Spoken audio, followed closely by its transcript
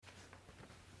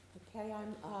Okay,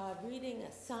 I'm reading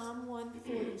Psalm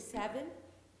 147.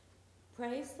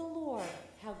 Praise the Lord,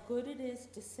 how good it is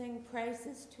to sing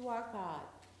praises to our God,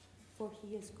 for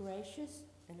he is gracious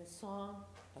and a song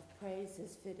of praise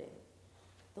is fitting.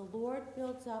 The Lord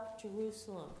builds up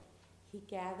Jerusalem. He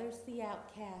gathers the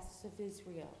outcasts of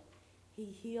Israel. He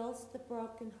heals the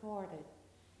brokenhearted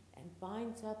and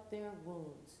binds up their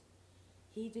wounds.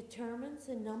 He determines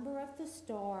the number of the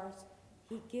stars.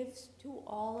 He gives to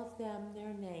all of them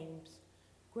their names.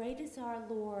 Great is our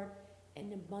Lord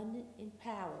and abundant in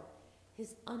power.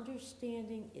 His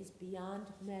understanding is beyond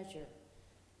measure.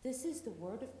 This is the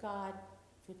word of God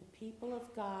for the people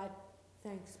of God.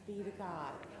 Thanks be to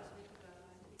God.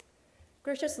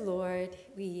 Gracious Lord,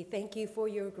 we thank you for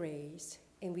your grace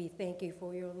and we thank you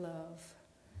for your love.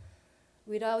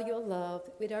 Without your love,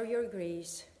 without your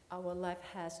grace, our life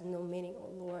has no meaning, O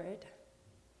Lord.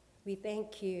 We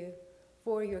thank you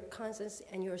for your constant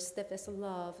and your steadfast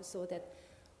love so that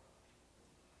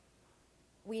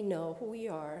we know who we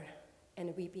are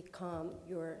and we become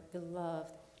your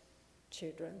beloved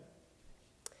children.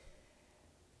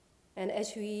 And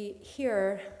as we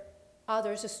hear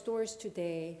others' stories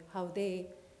today, how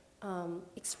they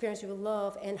experience your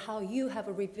love and how you have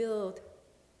revealed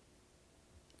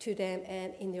to them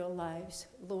and in their lives,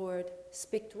 Lord,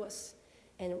 speak to us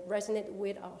and resonate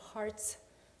with our hearts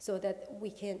so that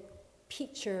we can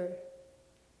picture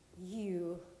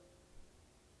you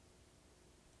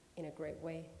in a great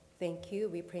way. Thank you.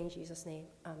 We pray in Jesus' name.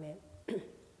 Amen.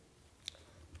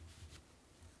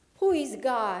 Who is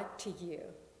God to you?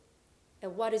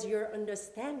 And what is your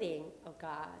understanding of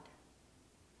God?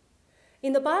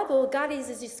 In the Bible, God is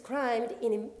described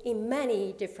in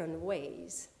many different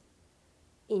ways.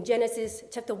 In Genesis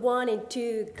chapter 1 and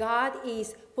 2, God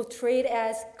is portrayed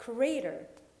as creator.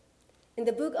 In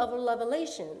the book of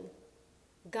Revelation,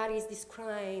 God is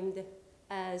described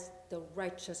as the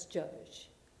righteous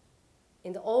judge.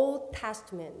 In the Old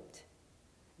Testament,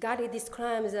 God is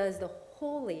described as the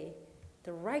holy,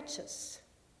 the righteous,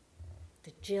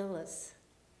 the jealous,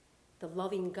 the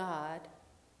loving God,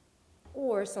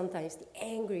 or sometimes the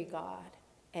angry God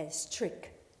and strict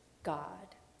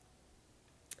God.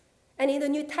 And in the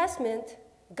New Testament,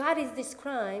 God is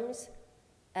described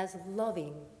as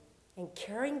loving and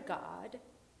caring God,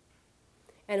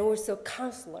 and also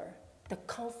counselor, the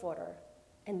comforter,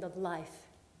 and the life,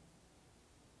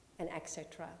 and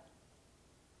etc.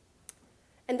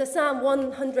 And the Psalm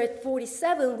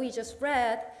 147 we just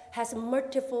read has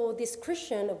multiple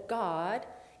description of God,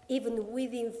 even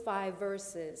within 5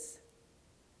 verses.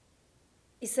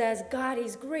 It says, God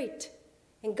is great,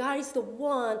 and God is the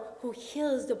one who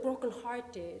heals the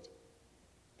brokenhearted,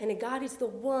 and God is the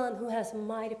one who has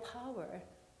mighty power,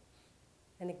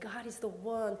 and God is the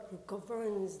one who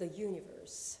governs the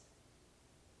universe.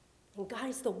 And God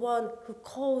is the one who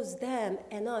calls them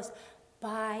and us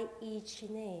by each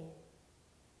name.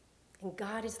 And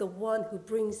God is the one who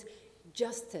brings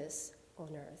justice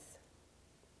on earth.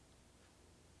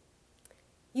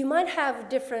 You might have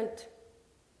different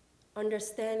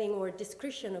understanding or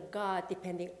description of God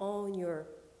depending on your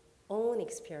own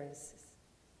experiences.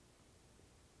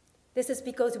 This is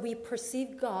because we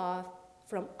perceive God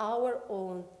from our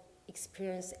own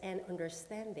experience and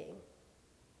understanding.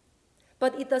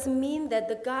 But it doesn't mean that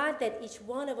the God that each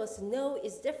one of us know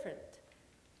is different.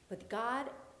 But God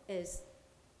is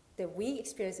that we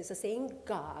experience is the same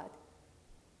God,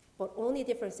 but only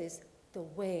difference is the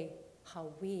way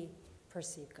how we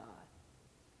perceive God.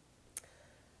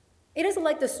 It is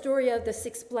like the story of the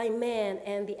 6 blind men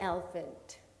and the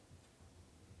elephant.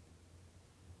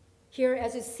 Here,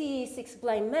 as you see, 6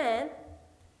 blind men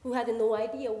who had no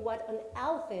idea what an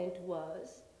elephant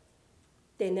was.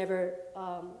 They never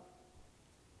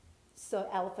saw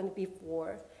elephant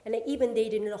before, and even they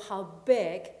didn't know how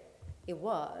big it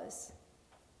was.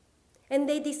 And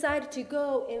they decided to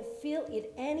go and feel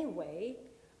it anyway,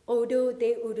 although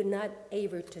they would not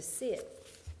able to see it.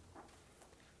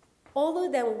 All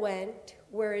of them went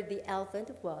where the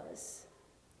elephant was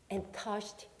and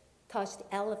touched the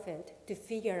elephant to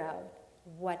figure out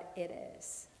what it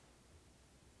is.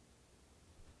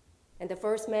 And the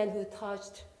first man who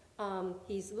touched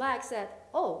his leg said,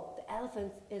 "Oh, the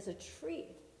elephant is a tree."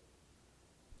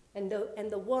 And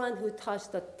the one who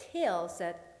touched the tail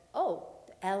said, "Oh,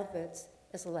 the elephant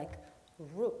is like a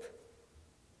rope."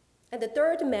 And the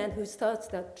third man who touched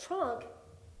the trunk,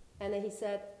 and then he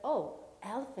said, "Oh,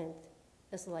 elephant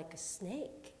is like a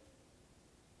snake."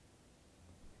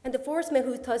 And the fourth man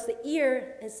who touched the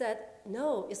ear and said,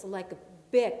 "No, it's like a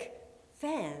big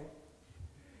fan."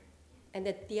 And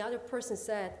then the other person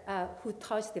said, who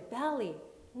touched the belly,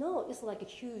 "No, it's like a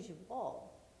huge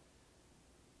wall."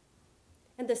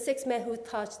 And the sixth man who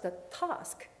touched the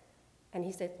tusk, and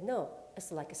he said, no,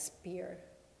 it's like a spear.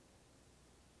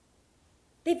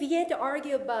 They began to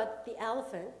argue about the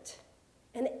elephant,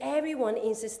 and everyone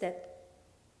insisted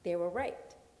they were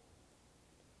right.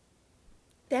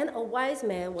 Then a wise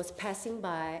man was passing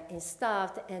by and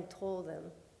stopped and told them,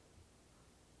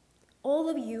 all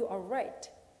of you are right,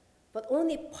 but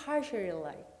only partially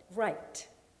right.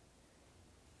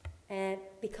 And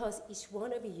because each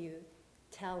one of you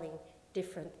telling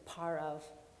different part of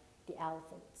the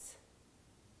elephants.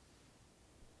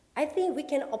 I think we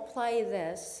can apply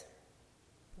this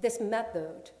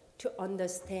method to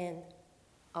understand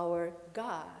our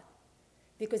God,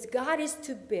 because God is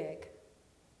too big,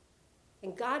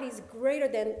 and God is greater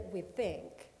than we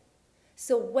think.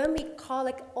 So when we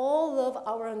collect all of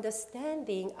our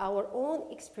understanding, our own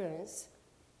experience,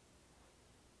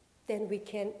 then we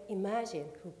can imagine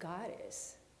who God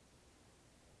is.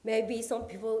 Maybe some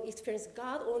people experience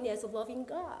God only as a loving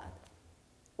God,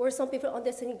 or some people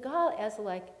understand God as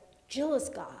like jealous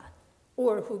God,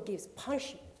 or who gives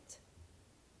punishment.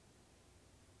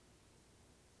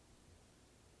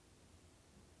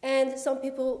 And some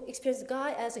people experience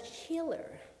God as a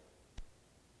healer.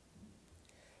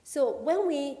 So when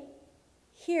we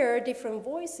hear different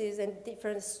voices and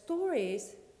different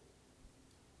stories,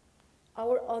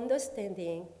 our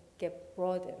understanding gets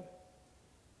broadened.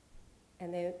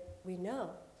 And then we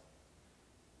know,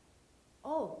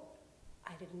 oh,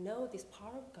 I didn't know this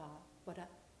part of God, but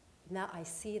now I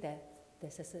see that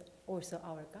this is also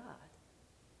our God.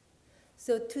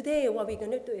 So today what we're going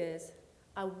to do is,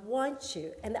 I want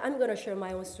you, and I'm going to share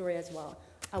my own story as well.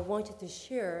 I want you to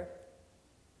share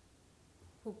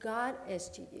who God is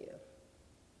to you.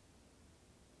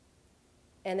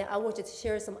 And I want you to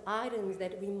share some items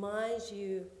that remind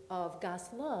you of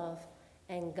God's love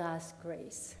and God's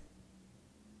grace,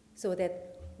 so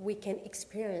that we can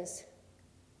experience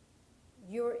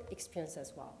your experience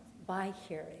as well by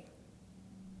hearing.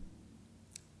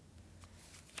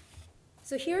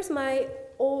 So here's my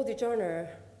old journal.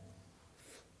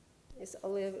 It's a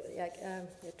little like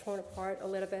torn apart a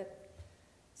little bit.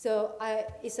 So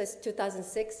it says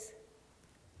 2006.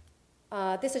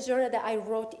 This is a journal that I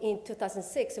wrote in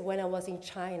 2006 when I was in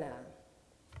China.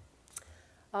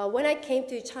 When I came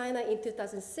to China in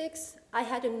 2006, I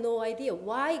had no idea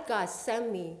why God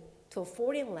sent me to a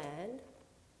foreign land.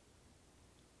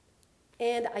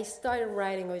 And I started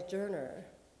writing a journal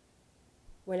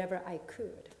whenever I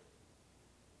could.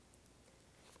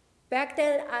 Back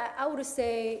then, I would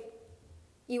say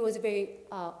it was a very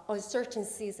uncertain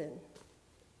season.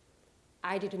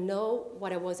 I didn't know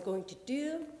what I was going to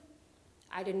do.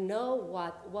 I didn't know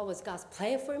what was God's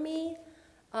plan for me.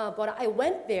 But I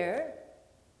went there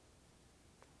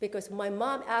because my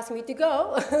mom asked me to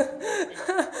go.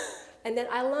 And then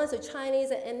I learned the Chinese,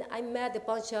 and I met a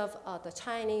bunch of the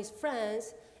Chinese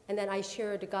friends, and then I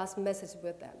shared God's message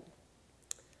with them.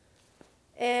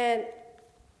 And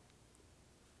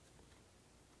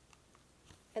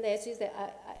as you said,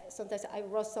 sometimes I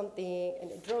wrote something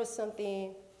and drew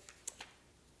something.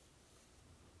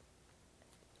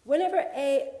 Whenever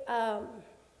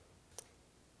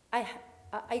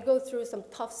I go through some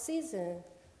tough season,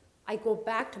 I go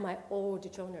back to my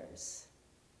old journals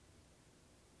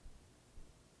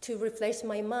to refresh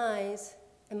my mind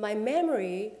and my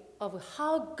memory of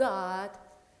how God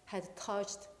had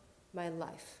touched my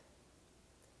life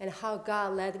and how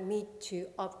God led me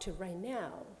up to right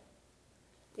now.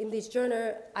 In this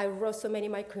journal, I wrote so many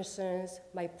of my concerns,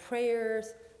 my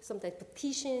prayers, sometimes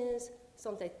petitions,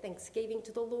 sometimes thanksgiving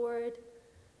to the Lord.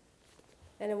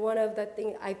 And one of the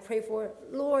things I pray for,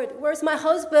 Lord, where's my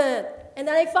husband? And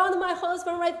then I found my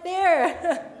husband right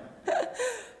there,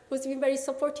 who's been very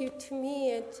supportive to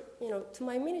me and to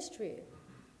my ministry.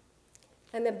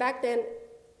 And then back then,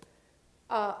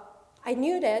 I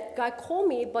knew that God called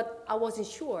me, but I wasn't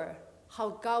sure how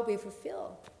God will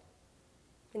fulfill.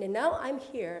 And then now I'm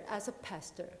here as a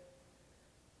pastor.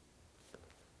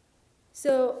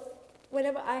 So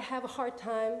whenever I have a hard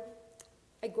time,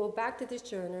 I go back to this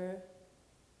journal,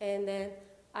 and then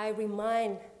I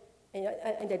remind,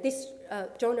 and this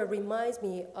journal reminds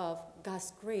me of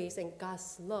God's grace and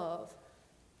God's love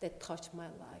that touched my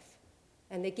life.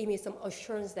 And they give me some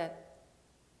assurance that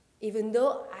even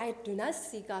though I do not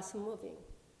see God's moving,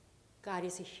 God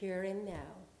is here and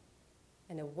now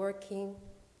and working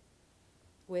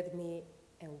with me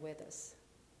and with us.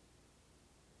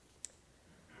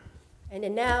 And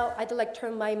then now I'd like to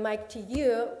turn my mic to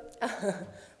you,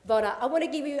 but I want to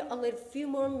give you a few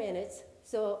more minutes.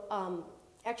 So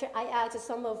actually I asked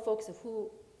some of the folks who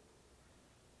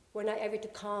were not able to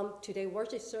come to the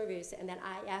worship service, and then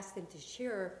I asked them to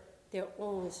share their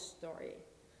own story.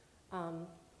 And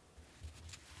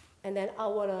then I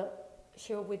want to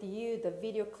share with you the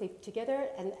video clip together.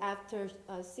 And after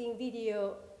seeing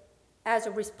video, as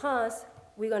a response,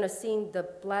 we're going to sing the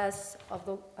bless of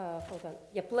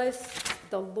the, bless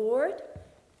the Lord.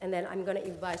 And then I'm going to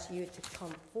invite you to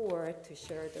come forward to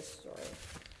share the story.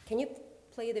 Can you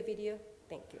play the video?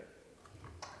 Thank you.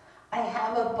 I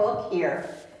have a book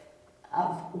here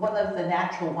of one of the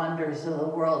natural wonders of the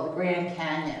world, the Grand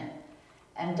Canyon.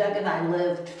 And Doug and I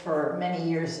lived for many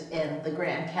years in the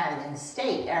Grand Canyon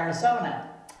State, Arizona.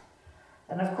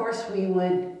 And of course we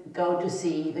would go to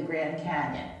see the Grand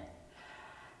Canyon.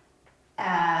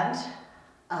 And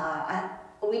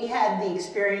we had the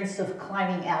experience of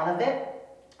climbing out of it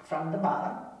from the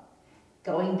bottom,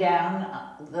 going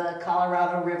down the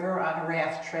Colorado River on a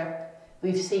raft trip.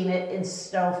 We've seen it in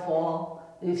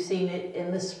snowfall. We've seen it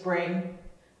in the spring.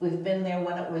 We've been there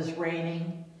when it was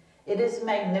raining. It is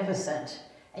magnificent.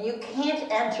 And you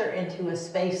can't enter into a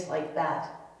space like that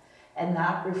and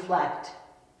not reflect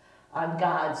on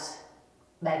God's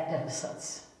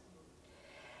magnificence.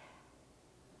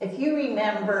 If you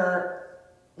remember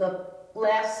the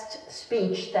last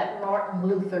speech that Martin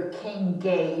Luther King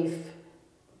gave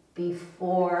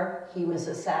before he was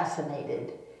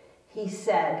assassinated, he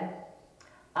said,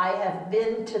 "I have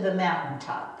been to the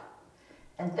mountaintop."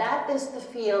 And that is the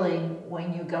feeling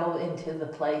when you go into the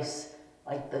place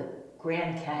like the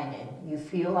Grand Canyon. You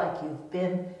feel like you've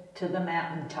been to the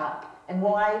mountaintop. And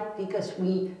why? Because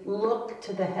we look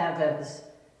to the heavens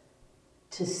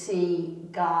to see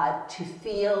God, to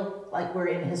feel like we're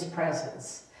in His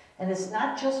presence. And it's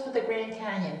not just for the Grand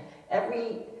Canyon.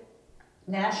 Every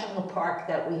national park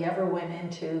that we ever went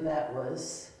into that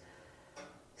was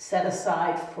set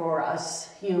aside for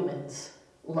us humans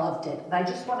loved it. And I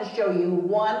just want to show you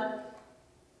one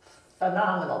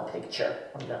phenomenal picture.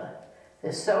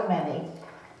 There's so many.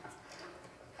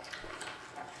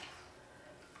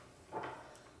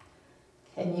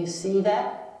 Can you see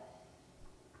that?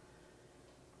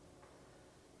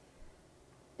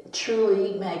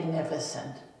 Truly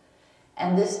magnificent.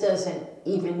 And this doesn't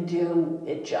even do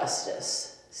it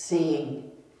justice.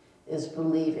 Seeing is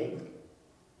believing.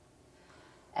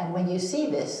 And when you see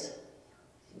this,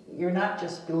 you're not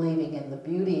just believing in the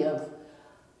beauty of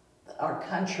our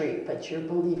country, but you're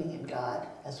believing in God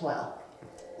as well.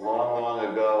 Long,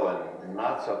 long ago, and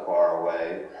not so far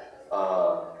away,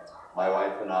 my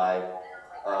wife and I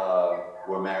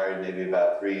were married maybe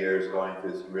about 3 years, going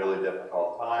through some really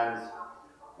difficult times.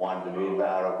 Wanted to move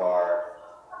out of our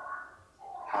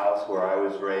house where I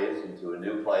was raised into a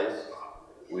new place.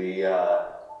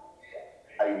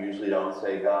 I usually don't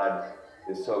say God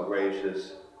is so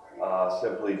gracious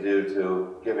simply due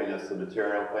to giving us the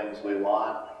material things we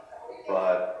want,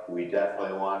 but we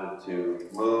definitely wanted to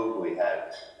move. We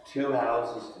had 2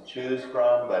 houses to choose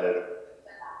from, but it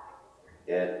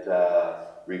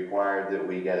required that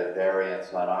we get a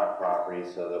variance on our property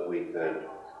so that we could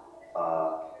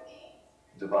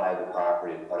divide the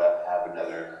property and have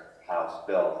another house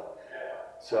built.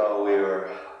 So we were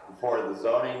before the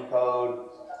zoning code,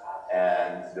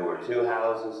 and there were 2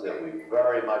 houses that we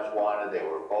very much wanted. They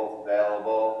were both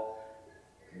available.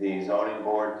 The zoning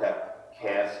board kept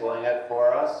canceling it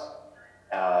for us,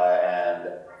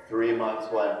 and 3 months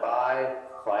went by.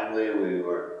 Finally, we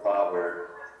thought we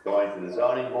were going to the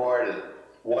zoning board, and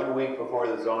 1 week before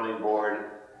the zoning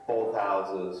board, both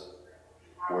houses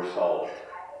were sold.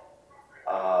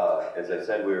 As I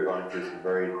said, we were going through some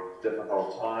very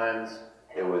difficult times.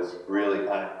 It was really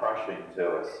kind of crushing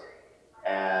to us.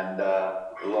 And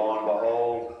lo and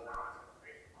behold,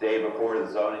 day before the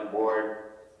zoning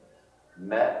board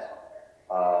met,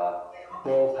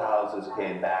 both houses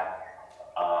came back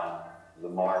on the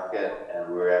market, and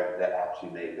we were able to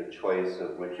actually make a choice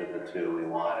of which of the 2 we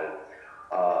wanted.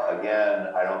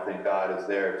 Again, I don't think God is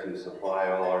there to supply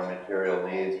all our material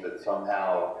needs, but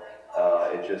somehow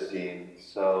it just seemed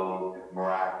so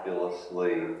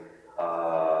miraculously,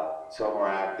 so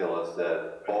miraculous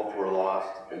that both were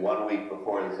lost 1 week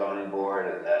before the zoning board,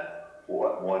 and then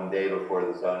 1 day before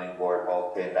the zoning board,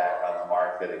 both came back on the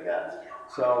market again.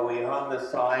 So we hung the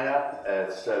sign up.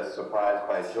 It says "Surprised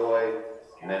by Joy."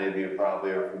 Many of you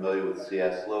probably are familiar with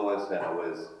C.S. Lewis, and it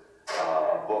was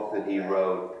a book that he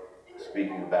wrote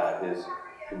speaking about his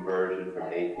conversion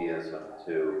from atheism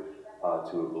to a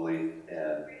belief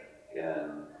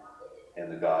in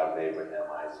the God of Abraham,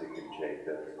 Isaac, and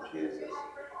Jacob, and Jesus.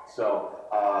 So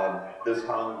this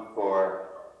hung for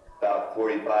about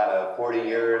 40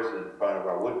 years in front of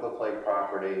our Woodcliff Lake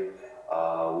property.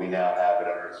 We now have it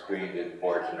on our screened-in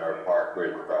porch in our Park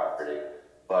Ridge property.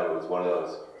 but it was one of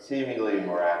those seemingly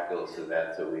miraculous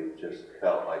events that we just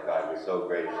felt like God was so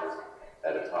gracious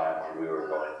at a time when we were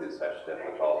going through such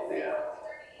difficulty. And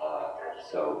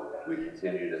so we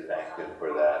continue to thank Him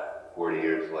for that 40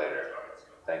 years later.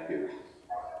 Thank you.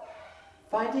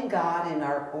 Finding God in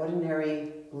our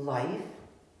ordinary life,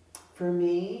 for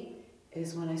me,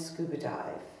 is when I scuba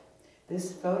dive.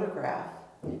 This photograph,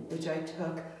 which I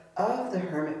took of the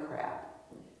hermit crab,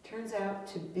 turns out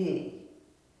to be,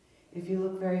 if you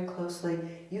look very closely,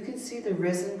 you can see the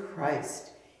risen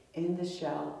Christ in the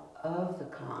shell of the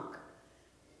conch.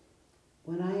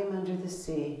 When I am under the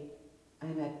sea,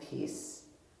 I'm at peace.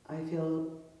 I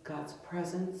feel God's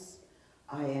presence.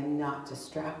 I am not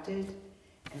distracted,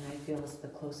 and I feel it's the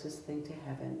closest thing to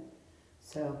heaven.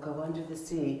 So go under the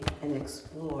sea and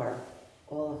explore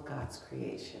all of God's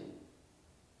creation.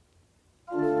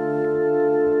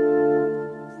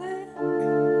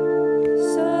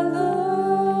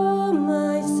 Shalom,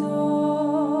 my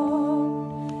soul,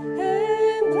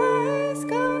 and bless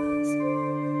God's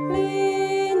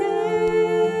holy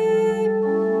name.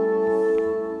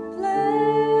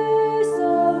 Bless the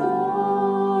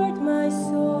Lord, my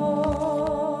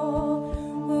soul,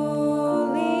 who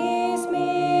leads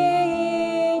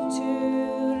me to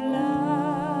life.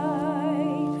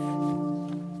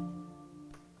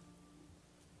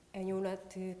 And you would like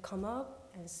to come up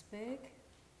and speak?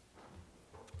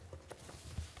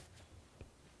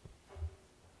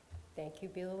 Thank you,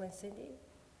 Bill and Cindy.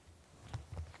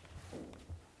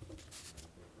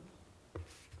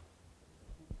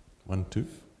 One, two.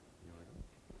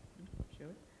 Sure.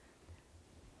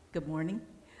 Good morning.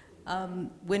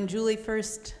 When Julie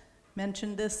first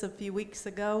mentioned this a few weeks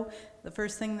ago, the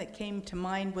first thing that came to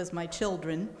mind was my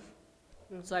children.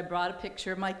 So I brought a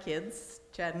picture of my kids,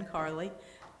 Chad and Carly,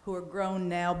 who are grown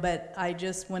now, but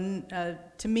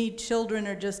to me, children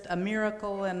are just a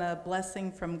miracle and a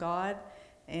blessing from God,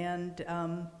 and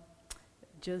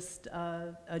just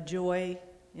a joy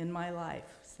in my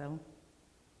life. So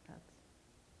that's.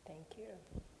 Thank you.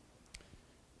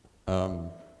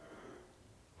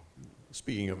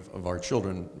 Speaking of our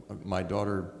children, my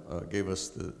daughter gave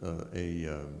us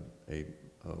a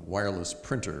wireless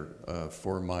printer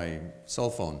for my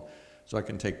cell phone, so I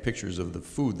can take pictures of the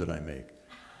food that I make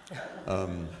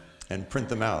and print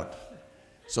them out.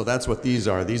 So that's what these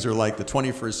are. These are like the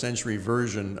 21st century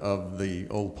version of the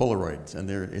old Polaroids, and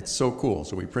it's so cool.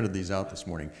 So we printed these out this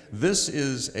morning. This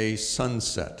is a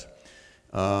sunset.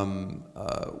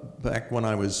 Back when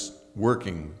I was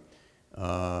working,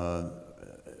 the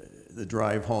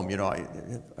drive home,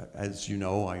 as you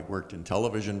know, I worked in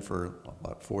television for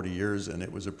about 40 years, and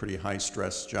it was a pretty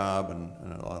high-stress job and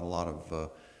a lot of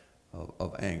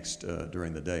angst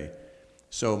during the day.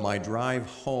 So my drive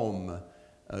home,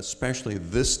 especially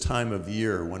this time of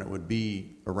year when it would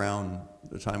be around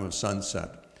the time of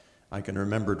sunset, I can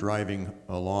remember driving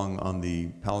along on the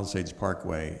Palisades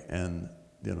Parkway, and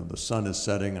the sun is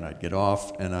setting, and I'd get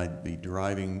off and I'd be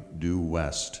driving due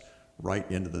west right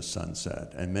into the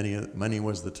sunset. And many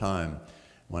was the time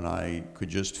when I could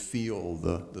just feel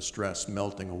the stress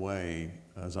melting away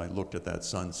as I looked at that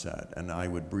sunset, and I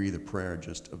would breathe a prayer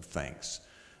just of thanks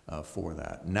for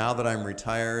that. Now that I'm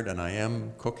retired and I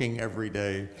am cooking every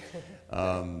day,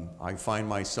 I find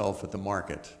myself at the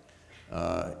market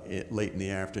late in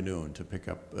the afternoon to pick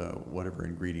up whatever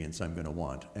ingredients I'm going to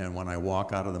want. And when I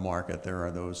walk out of the market, there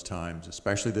are those times,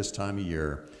 especially this time of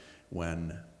year,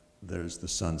 when there's the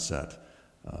sunset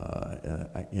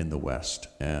in the west.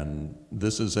 And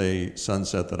this is a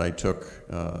sunset that I took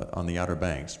on the Outer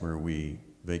Banks, where we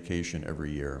vacation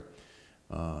every year.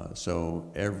 So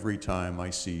every time I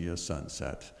see a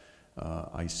sunset,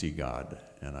 I see God,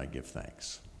 and I give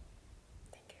thanks.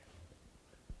 Thank you.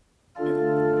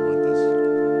 Anybody want this?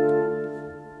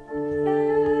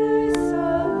 Bless the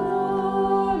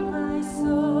Lord, my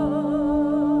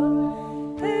soul,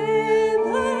 and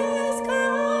bless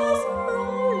God's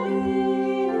holy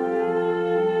name.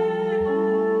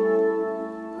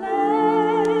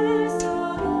 Bless the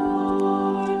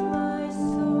Lord, my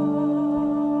soul,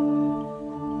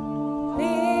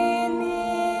 lead me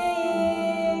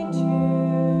to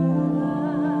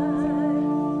life.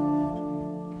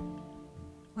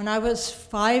 When I was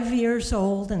 5 years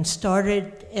old and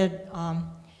started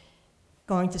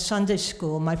going to Sunday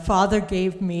school, my father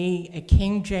gave me a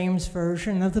King James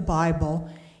version of the Bible,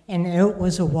 and it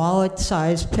was a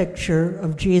wallet-sized picture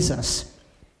of Jesus.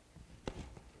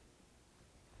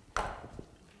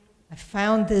 I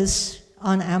found this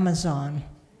on Amazon,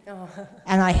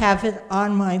 and I have it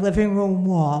on my living room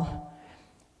wall.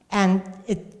 And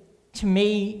it, to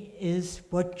me, is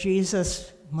what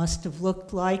Jesus must have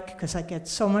looked like, because I get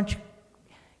so much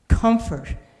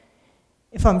comfort.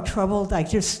 If I'm troubled, I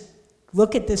just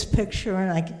look at this picture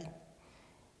and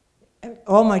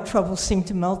all my troubles seem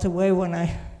to melt away when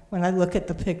I look at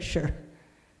the picture.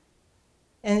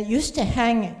 And it used to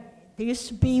hang, there used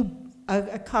to be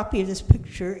a copy of this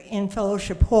picture in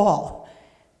Fellowship Hall.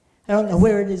 I don't know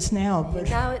where it is now, but.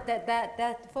 Now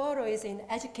that photo is in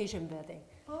education building.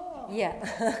 Oh.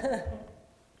 Yeah.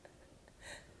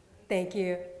 Thank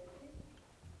you.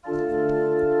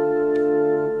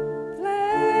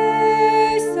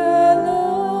 Bless the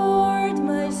Lord,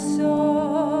 my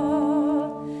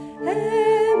soul,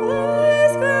 and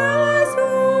bless God's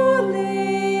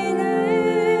holy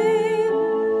name.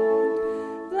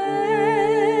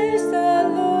 Bless the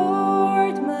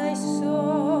Lord, my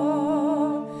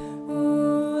soul,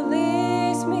 who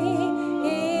leads me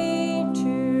into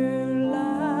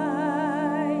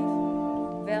life.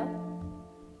 Vel,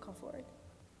 come forward.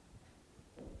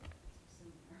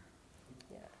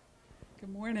 Yeah. Good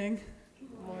morning.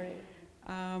 Good morning.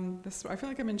 I feel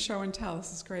like I'm in show and tell.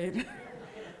 This is great.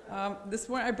 This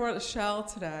morning I brought a shell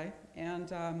today,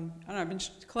 and I don't know, I've been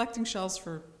collecting shells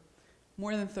for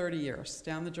more than 30 years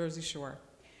down the Jersey Shore.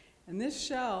 And this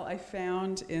shell I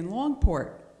found in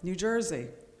Longport, New Jersey.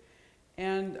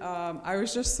 And I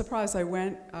was just surprised. I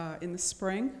went in the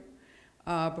spring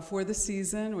before the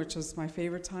season, which was my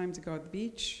favorite time to go to the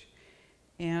beach.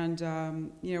 And,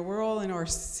 we're all in our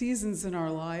seasons in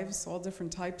our lives, all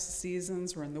different types of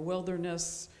seasons. We're in the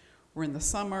wilderness, we're in the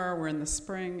summer, we're in the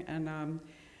spring. And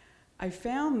I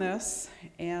found this,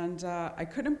 and I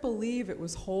couldn't believe it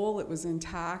was whole, it was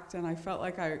intact, and I felt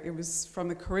like it was from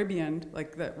the Caribbean,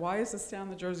 like that. Why is this down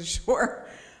the Jersey Shore?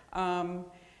 And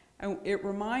it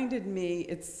reminded me,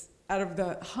 it's out of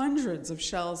the hundreds of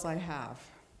shells I have,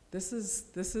 this is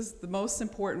the most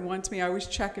important one to me. I always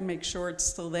check and make sure it's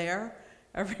still there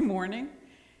every morning.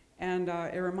 And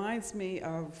it reminds me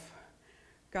of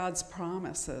God's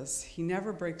promises. He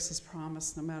never breaks his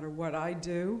promise, no matter what I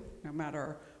do, no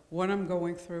matter what I'm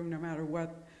going through, no matter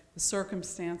what the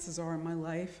circumstances are in my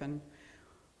life. And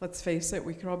let's face it,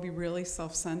 we can all be really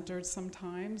self-centered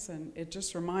sometimes. And it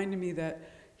just reminded me that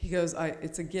he goes,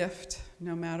 it's a gift.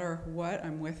 No matter what,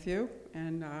 I'm with you.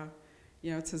 And,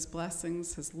 it's his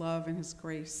blessings, his love, and his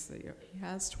grace that he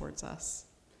has towards us.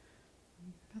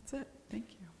 That's it.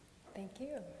 Thank you. Thank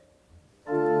you.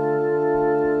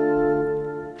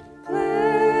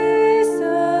 Bless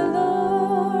the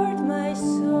Lord, my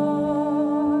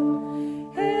soul,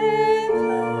 and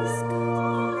bless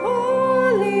God's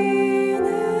holy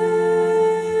name.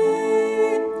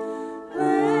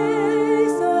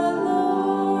 Bless the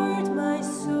Lord, my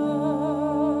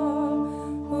soul,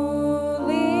 who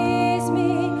leads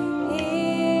me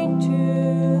into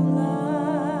life.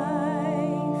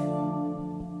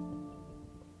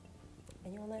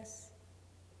 Anyone else?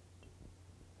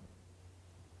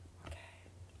 Okay.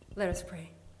 Let us pray.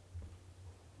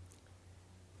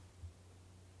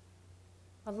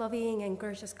 Our loving and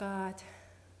gracious God,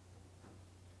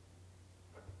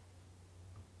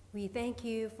 we thank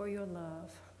you for your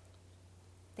love.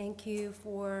 Thank you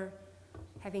for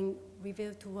having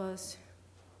revealed to us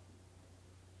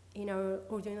in our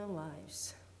ordinary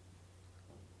lives,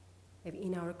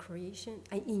 in our creation,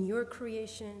 in your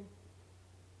creation,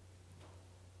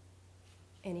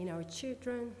 and in our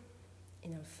children,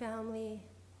 in our family,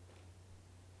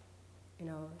 in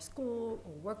our school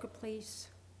or workplace,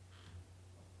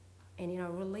 and in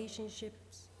our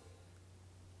relationships.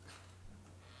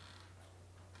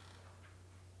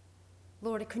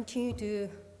 Lord, continue to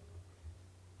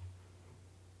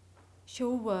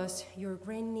show us your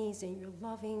greatness and your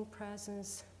loving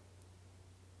presence,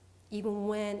 even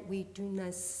when we do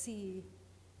not see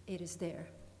it is there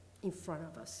in front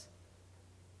of us.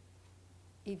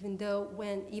 Even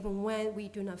when we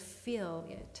do not feel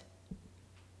it,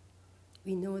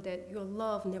 we know that your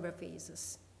love never fails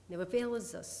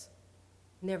us,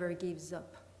 never gives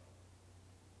up.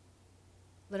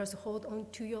 Let us hold on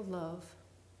to your love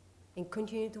and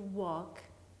continue to walk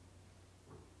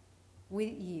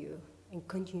with you and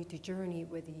continue to journey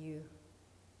with you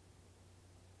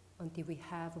until we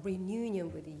have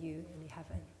reunion with you in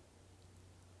heaven.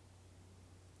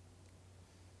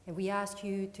 And we ask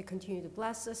you to continue to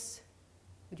bless us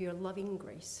with your loving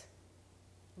grace.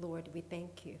 Lord, we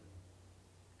thank you.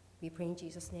 We pray in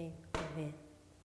Jesus' name. Amen.